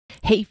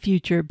Hey,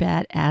 future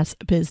badass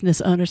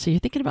business owner. So you're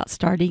thinking about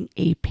starting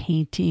a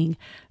painting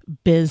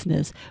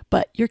business,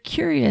 but you're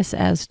curious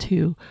as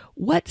to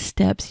what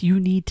steps you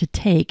need to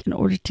take in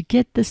order to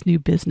get this new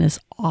business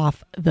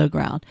off the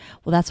ground.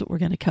 Well, that's what we're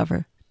going to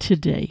cover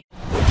today.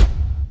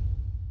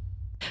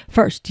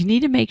 First, you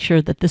need to make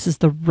sure that this is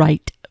the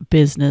right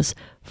business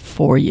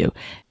for you,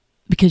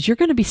 because you're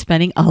going to be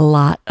spending a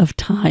lot of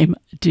time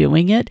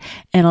doing it.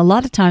 And a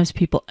lot of times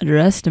people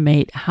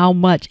underestimate how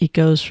much it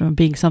goes from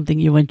being something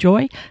you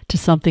enjoy to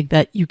something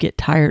that you get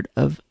tired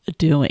of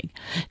doing.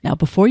 Now,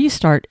 before you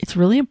start, it's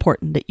really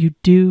important that you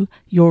do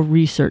your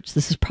research.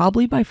 This is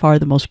probably by far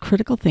the most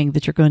critical thing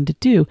that you're going to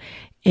do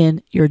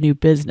in your new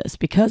business,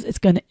 because it's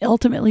going to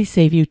ultimately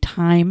save you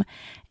time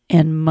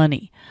and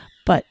money.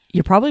 But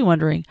you're probably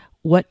wondering,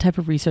 what type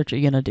of research are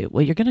you going to do?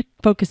 Well, you're going to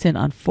focus in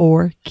on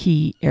 4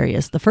 key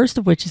areas. The first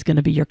of which is going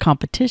to be your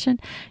competition.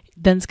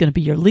 Then it's going to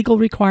be your legal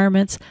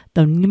requirements,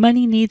 the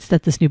money needs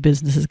that this new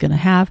business is going to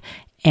have,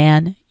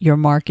 and your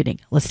marketing.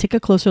 Let's take a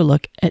closer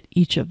look at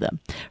each of them.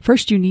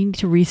 First, you need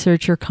to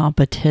research your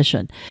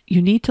competition.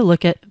 You need to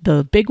look at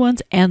the big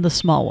ones and the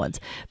small ones,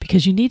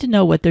 because you need to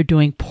know what they're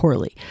doing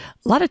poorly.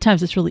 A lot of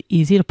times it's really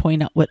easy to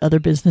point out what other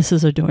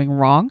businesses are doing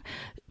wrong,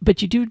 but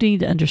you do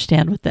need to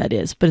understand what that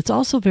is. But it's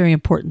also very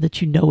important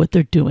that you know what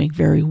they're doing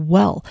very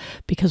well,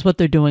 because what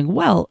they're doing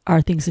well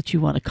are things that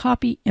you want to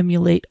copy,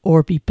 emulate,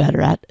 or be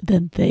better at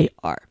than they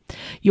are.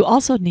 You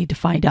also need to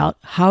find out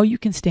how you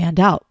can stand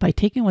out by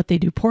taking what they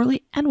do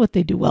poorly and what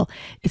they do well.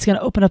 It's going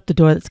to open up the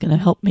door that's going to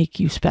help make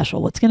you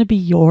special. What's going to be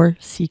your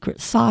secret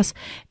sauce,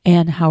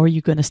 and how are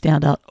you going to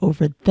stand out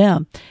over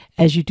them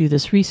as you do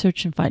this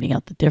research and finding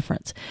out the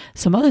difference?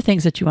 Some other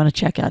things that you want to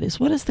check out is,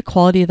 what is the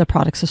quality of the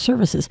products or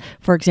services?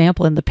 For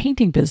example, in the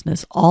painting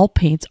business, all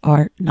paints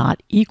are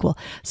not equal.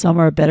 Some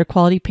are a better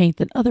quality paint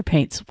than other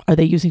paints. Are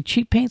they using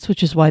cheap paints,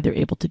 which is why they're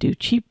able to do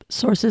cheap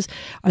sources?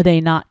 Are they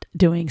not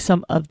doing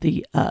some of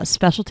the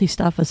specialty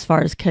stuff as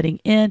far as cutting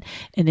in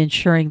and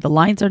ensuring the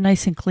lines are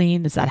nice and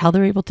clean? Is that how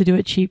they're able to do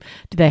it cheap?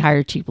 Do they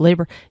hire cheap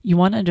labor? You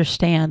want to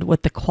understand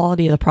what the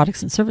quality of the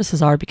products and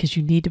services are, because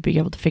you need to be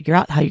able to figure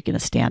out how you're going to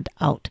stand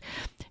out.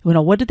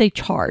 What do they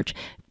charge?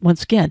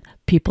 Once again,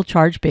 people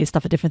charge based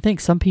off of different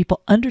things. Some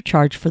people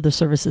undercharge for the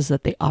services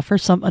that they offer.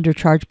 Some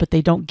undercharge, but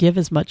they don't give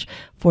as much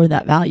for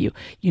that value.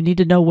 You need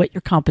to know what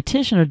your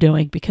competition are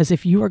doing, because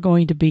if you are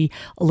going to be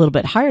a little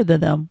bit higher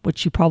than them,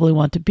 which you probably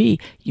want to be,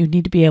 you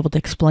need to be able to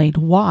explain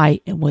why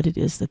and what it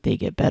is that they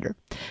get better.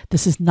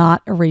 This is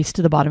not a race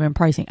to the bottom in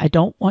pricing. I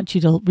don't want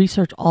you to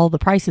research all the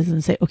prices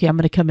and say, okay, I'm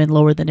going to come in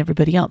lower than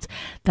everybody else.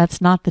 That's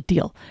not the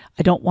deal.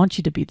 I don't want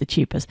you to be the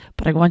cheapest,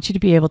 but I want you to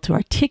be able to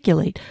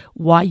articulate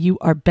why you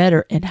are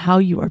better and how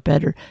you are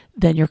better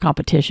than your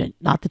competition.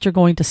 Not that you're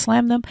going to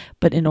slam them,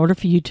 but in order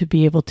for you to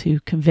be able to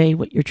convey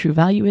what your true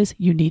value is,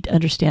 you need to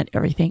understand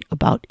everything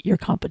about your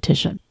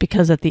competition.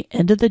 Because at the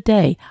end of the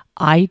day,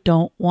 I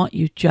don't want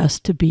you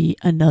just to be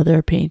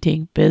another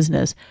painting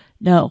business.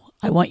 No,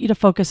 I want you to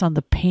focus on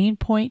the pain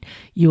point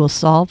you will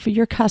solve for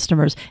your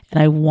customers, and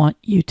I want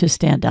you to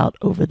stand out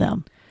over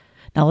them.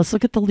 Now let's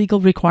look at the legal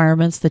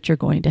requirements that you're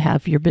going to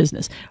have for your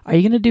business. Are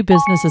you going to do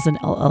business as an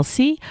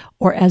LLC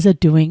or as a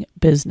doing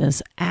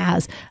business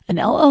as? An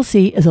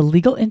LLC is a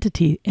legal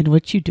entity in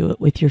which you do it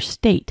with your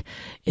state.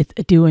 It's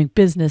doing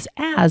business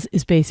as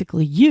is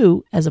basically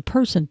you as a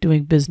person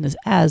doing business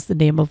as the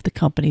name of the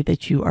company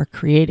that you are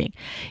creating.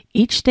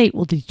 Each state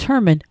will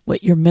determine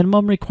what your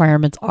minimum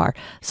requirements are.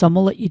 Some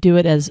will let you do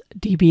it as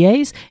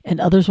DBAs,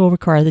 and others will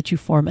require that you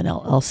form an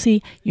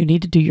LLC. You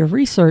need to do your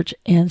research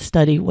and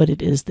study what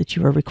it is that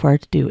you are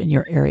required to do in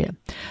your area.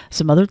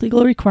 Some other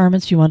legal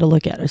requirements you want to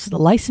look at is the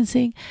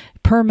licensing,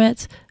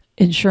 permits,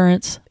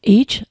 insurance.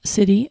 Each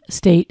city,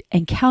 state,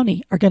 and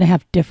county are going to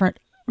have different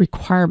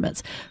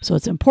requirements. So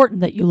it's important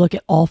that you look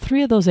at all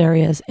 3 of those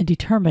areas and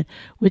determine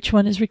which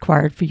one is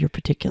required for your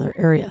particular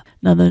area.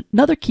 Now,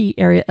 another key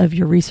area of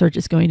your research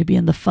is going to be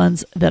in the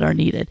funds that are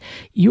needed.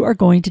 You are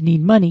going to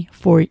need money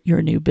for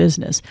your new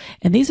business.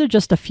 And these are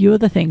just a few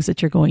of the things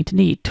that you're going to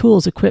need: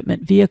 tools,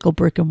 equipment, vehicle,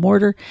 brick and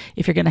mortar.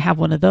 If you're going to have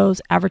one of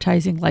those,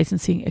 advertising,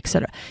 licensing,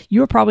 etc.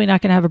 You're probably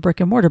not going to have a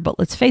brick and mortar, but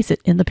let's face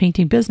it, in the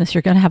painting business,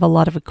 you're going to have a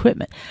lot of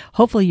equipment.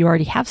 Hopefully you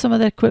already have some of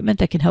that equipment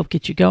that can help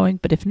get you going.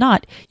 But if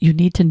not, you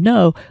need to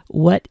know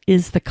what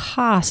is the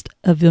cost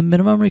of the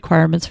minimum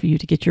requirements for you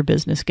to get your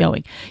business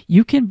going.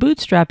 You can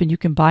bootstrap and you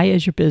can buy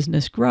as your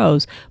business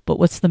grows, but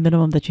what's the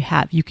minimum that you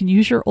have? You can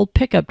use your old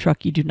pickup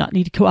truck. You do not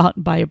need to go out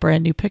and buy a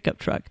brand new pickup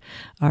truck.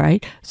 All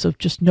right. So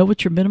just know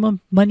what your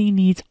minimum money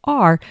needs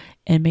are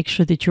and make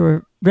sure that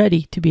you're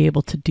ready to be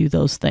able to do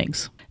those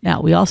things.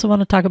 Now, we also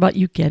want to talk about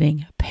you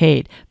getting paid.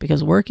 paid,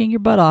 because working your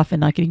butt off and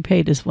not getting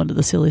paid is one of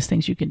the silliest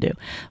things you can do.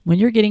 When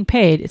you're getting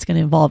paid, it's going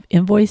to involve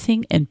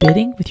invoicing and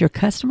bidding with your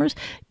customers,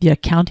 the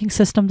accounting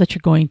system that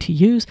you're going to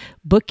use,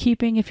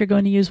 bookkeeping if you're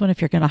going to use one, if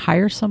you're going to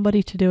hire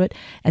somebody to do it.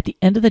 At the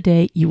end of the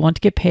day, you want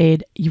to get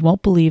paid. You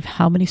won't believe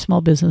how many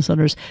small business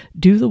owners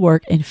do the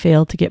work and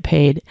fail to get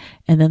paid.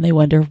 And then they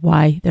wonder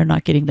why they're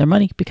not getting their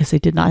money, because they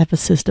did not have a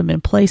system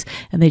in place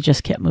and they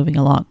just kept moving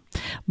along.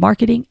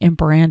 Marketing and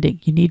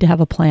branding. You need to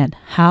have a plan.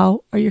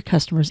 How are your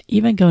customers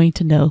even going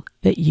to know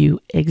that you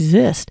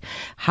exist?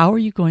 How are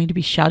you going to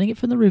be shouting it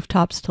from the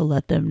rooftops to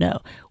let them know?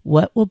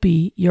 What will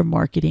be your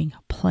marketing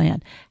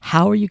plan?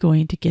 How are you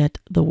going to get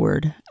the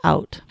word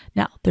out?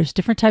 Now, there's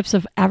different types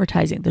of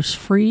advertising. There's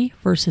free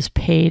versus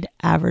paid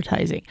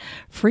advertising.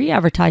 Free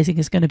advertising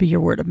is going to be your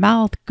word of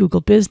mouth,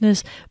 Google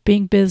Business,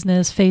 Bing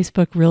Business,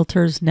 Facebook,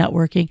 Realtors,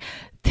 networking.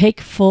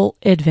 Take full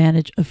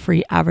advantage of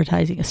free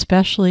advertising,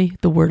 especially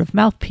the word of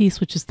mouth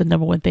piece, which is the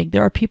number one thing.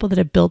 There are people that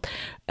have built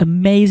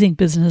amazing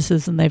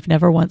businesses and they've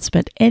never once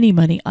spent any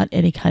money on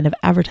any kind of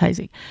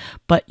advertising.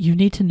 But you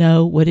need to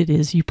know what it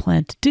is you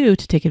plan to do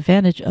to take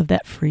advantage of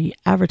that free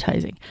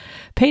advertising.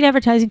 Paid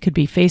advertising could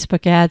be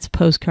Facebook ads,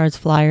 postcards,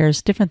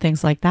 flyers, different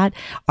things like that.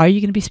 Are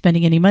you going to be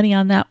spending any money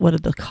on that? What are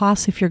the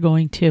costs if you're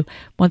going to?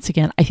 Once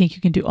again, I think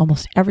you can do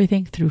almost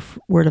everything through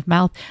word of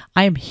mouth.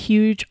 I am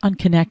huge on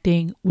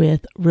connecting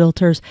with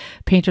realtors,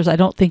 painters. I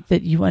don't think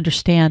that you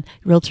understand.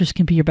 Realtors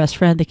can be your best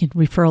friend. They can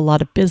refer a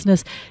lot of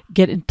business.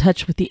 Get in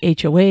touch with the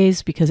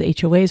HOAs, because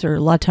HOAs are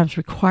a lot of times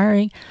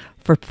requiring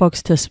for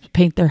folks to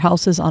paint their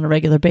houses on a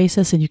regular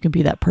basis, and you can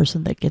be that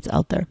person that gets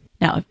out there.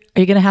 Now, are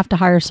you going to have to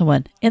hire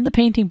someone? In the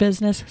painting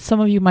business, some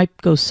of you might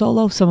go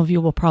solo. Some of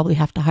you will probably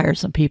have to hire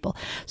some people.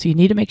 So you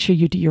need to make sure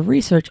you do your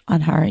research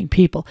on hiring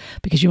people,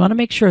 because you want to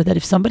make sure that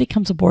if somebody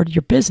comes aboard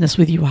your business,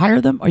 whether you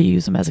hire them or you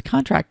use them as a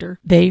contractor,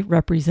 they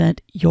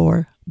represent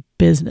your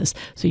business.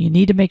 So you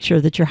need to make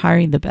sure that you're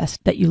hiring the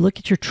best, that you look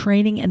at your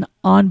training and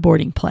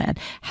onboarding plan.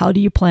 How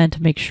do you plan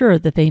to make sure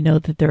that they know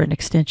that they're an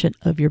extension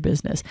of your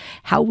business?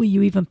 How will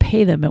you even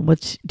pay them?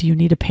 And do you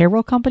need a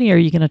payroll company, or are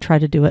you going to try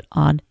to do it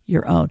on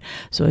your own?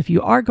 So if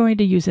you are going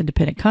to use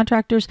independent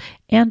contractors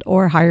and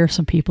or hire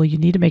some people, you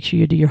need to make sure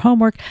you do your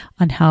homework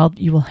on how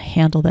you will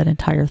handle that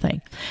entire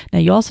thing. Now,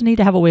 you also need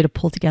to have a way to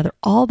pull together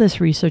all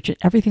this research and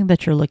everything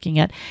that you're looking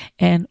at.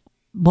 And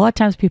a lot of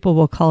times people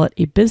will call it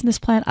a business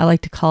plan. I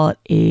like to call it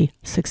a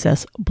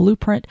success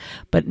blueprint,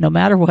 but no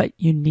matter what,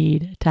 you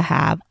need to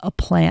have a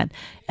plan.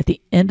 At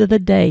the end of the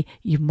day,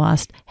 you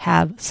must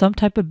have some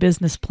type of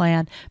business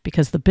plan,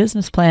 because the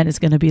business plan is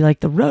going to be like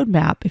the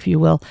roadmap, if you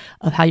will,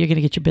 of how you're going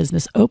to get your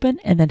business open,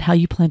 and then how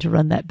you plan to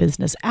run that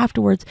business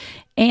afterwards,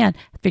 and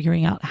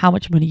figuring out how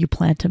much money you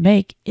plan to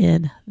make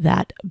in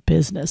that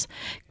business.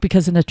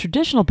 Because in a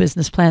traditional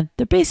business plan,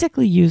 they're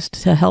basically used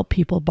to help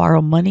people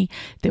borrow money.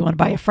 They want to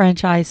buy a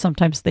franchise.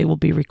 Sometimes they will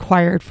be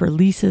required for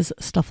leases,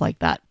 stuff like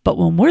that. But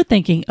when we're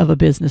thinking of a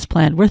business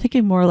plan, we're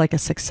thinking more like a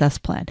success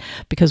plan,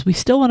 because we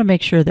still want to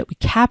make sure that we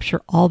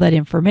capture all that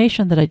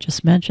information that I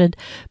just mentioned,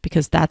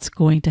 because that's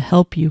going to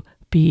help you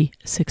be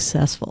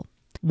successful.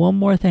 One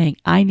more thing,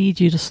 I need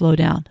you to slow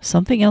down.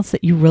 Something else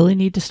that you really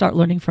need to start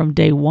learning from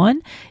day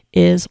one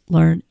is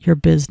learn your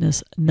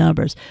business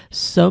numbers.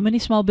 So many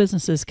small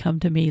businesses come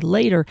to me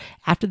later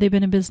after they've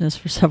been in business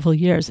for several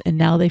years, and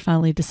now they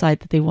finally decide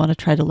that they want to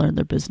try to learn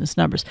their business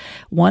numbers.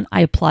 One,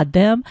 I applaud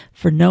them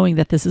for knowing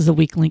that this is a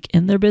weak link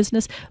in their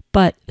business,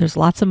 but there's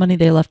lots of money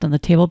they left on the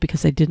table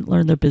because they didn't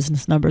learn their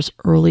business numbers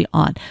early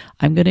on.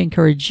 I'm going to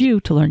encourage you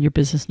to learn your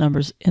business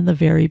numbers in the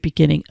very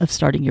beginning of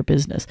starting your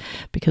business,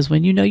 because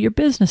when you know your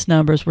business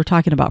numbers, we're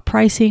talking about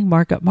pricing,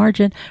 markup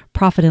margin,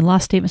 profit and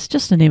loss statements,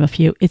 just to name a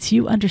few. It's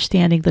you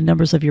understanding the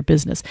numbers of your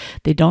business.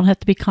 They don't have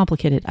to be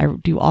complicated. I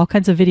do all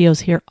kinds of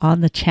videos here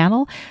on the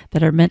channel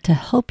that are meant to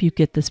help you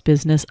get this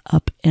business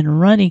up and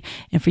running,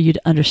 and for you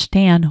to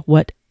understand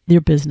what your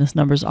business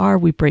numbers are.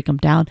 We break them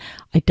down.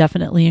 I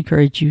definitely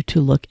encourage you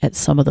to look at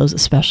some of those,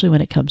 especially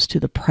when it comes to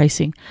the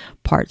pricing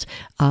parts.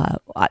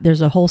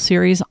 There's a whole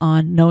series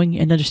on knowing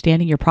and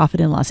understanding your profit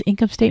and loss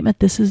income statement.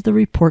 This is the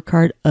report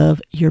card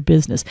of your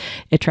business.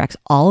 It tracks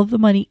all of the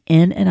money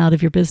in and out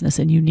of your business,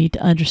 and you need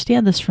to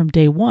understand this from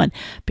day one,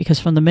 because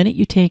from the minute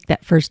you take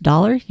that first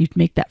dollar, you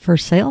make that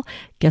first sale,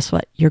 guess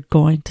what? You're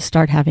going to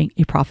start having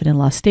a profit and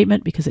loss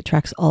statement, because it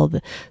tracks all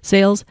the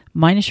sales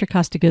minus your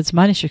cost of goods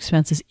minus your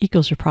expenses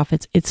equals your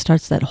profits. It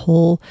starts that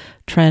whole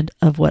trend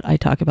of what I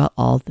talk about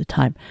all the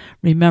time.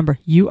 Remember,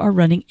 you are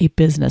running a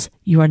business.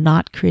 You are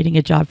not creating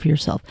a job for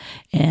yourself.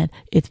 And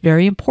it's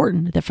very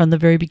important that from the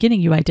very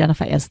beginning, you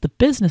identify as the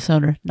business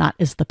owner, not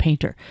as the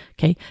painter.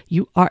 Okay.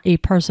 You are a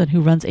person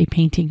who runs a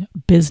painting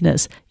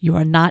business. You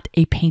are not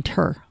a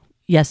painter.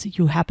 Yes,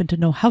 you happen to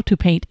know how to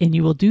paint and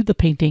you will do the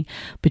painting,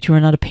 but you are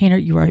not a painter.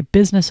 You are a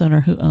business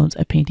owner who owns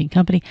a painting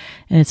company.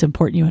 And it's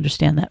important you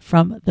understand that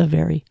from the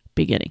very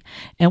beginning.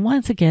 And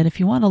once again, if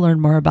you want to learn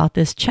more about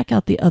this, check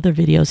out the other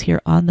videos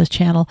here on the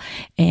channel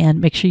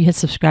and make sure you hit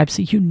subscribe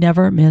so you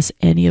never miss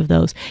any of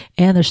those.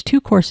 And there's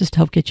 2 courses to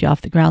help get you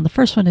off the ground. The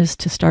first one is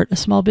to start a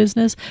small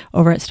business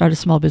over at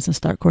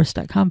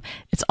startasmallbusinessstartcourse.com.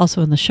 It's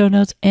also in the show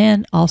notes.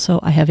 And also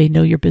I have a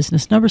Know Your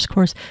Business Numbers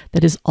course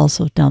that is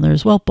also down there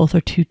as well. Both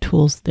are 2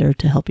 tools there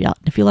to help you out.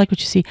 And if you like what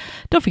you see,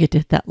 don't forget to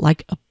hit that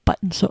like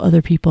button so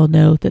other people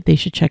know that they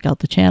should check out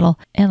the channel.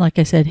 And like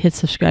I said, hit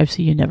subscribe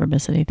so you never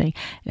miss anything.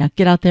 Now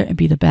get out there and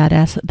be the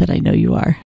badass that I know you are.